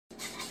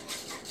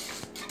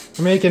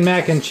We're making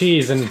mac and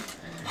cheese, and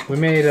we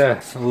made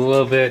a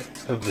little bit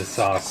of the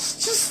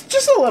sauce.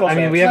 Just a little bit. I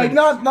mean, we haven't.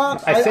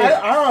 Not.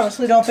 I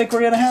honestly don't think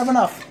we're gonna have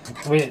enough.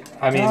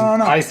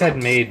 I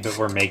said made, but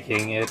we're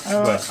making it.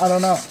 I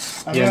don't know.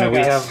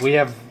 We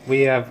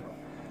have.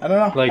 I don't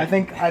know. Like,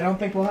 I don't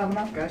think we'll have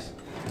enough, guys.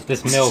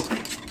 This milk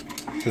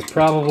is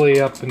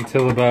probably up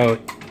until about.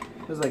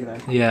 Just like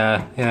that.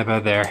 Yeah,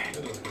 about there.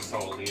 There's a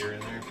solid liter in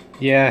there.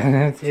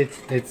 Yeah,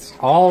 it's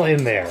all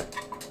in there.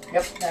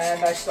 Yep,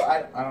 and I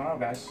don't know,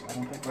 guys. I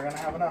don't think we're gonna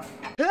have enough.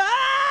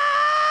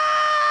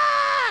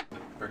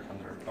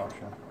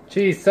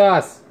 Cheese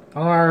sauce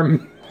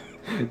arm.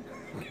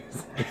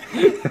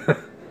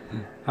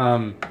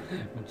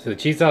 So the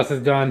cheese sauce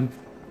is done.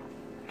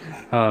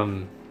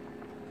 You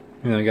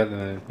got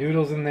the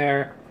noodles in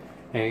there,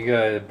 and you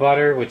got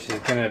butter, which is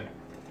gonna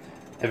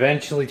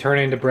eventually turn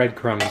into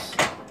breadcrumbs.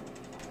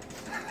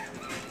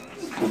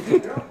 I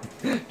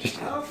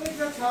don't think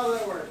that's how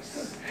that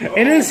works.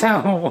 It is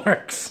how it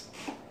works.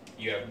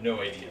 You have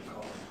no idea,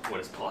 Colin, what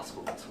is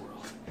possible in this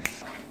world.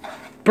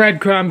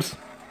 Breadcrumbs.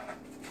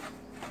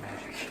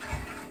 Magic.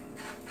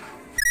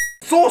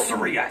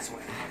 Sorcery, I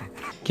swear.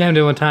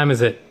 Camden, what time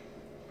is it?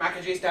 Mac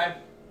and cheese time.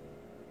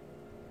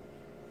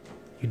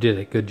 You did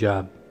it. Good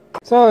job.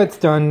 So it's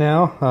done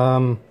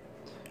now.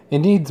 It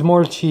needs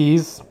more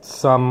cheese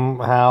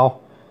somehow.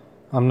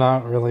 I'm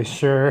not really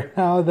sure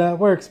how that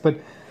works, but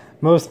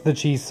most of the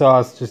cheese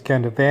sauce just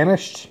kind of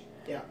vanished.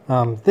 Yeah.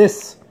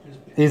 This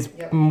is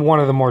one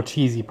of the more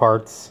cheesy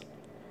parts.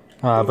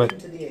 But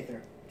into the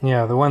aether.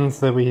 Yeah, the ones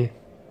that we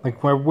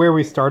like where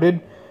we started,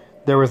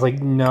 there was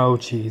like no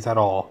cheese at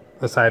all,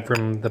 aside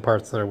from the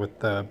parts that are with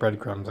the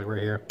breadcrumbs, like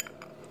right here.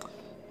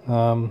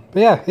 But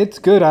yeah, it's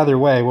good either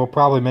way. We'll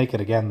probably make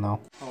it again though.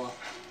 Hello.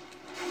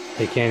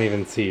 They can't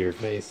even see your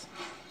face.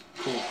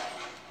 Cool.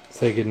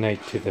 Say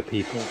goodnight to the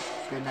people.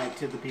 Good night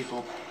to the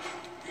people.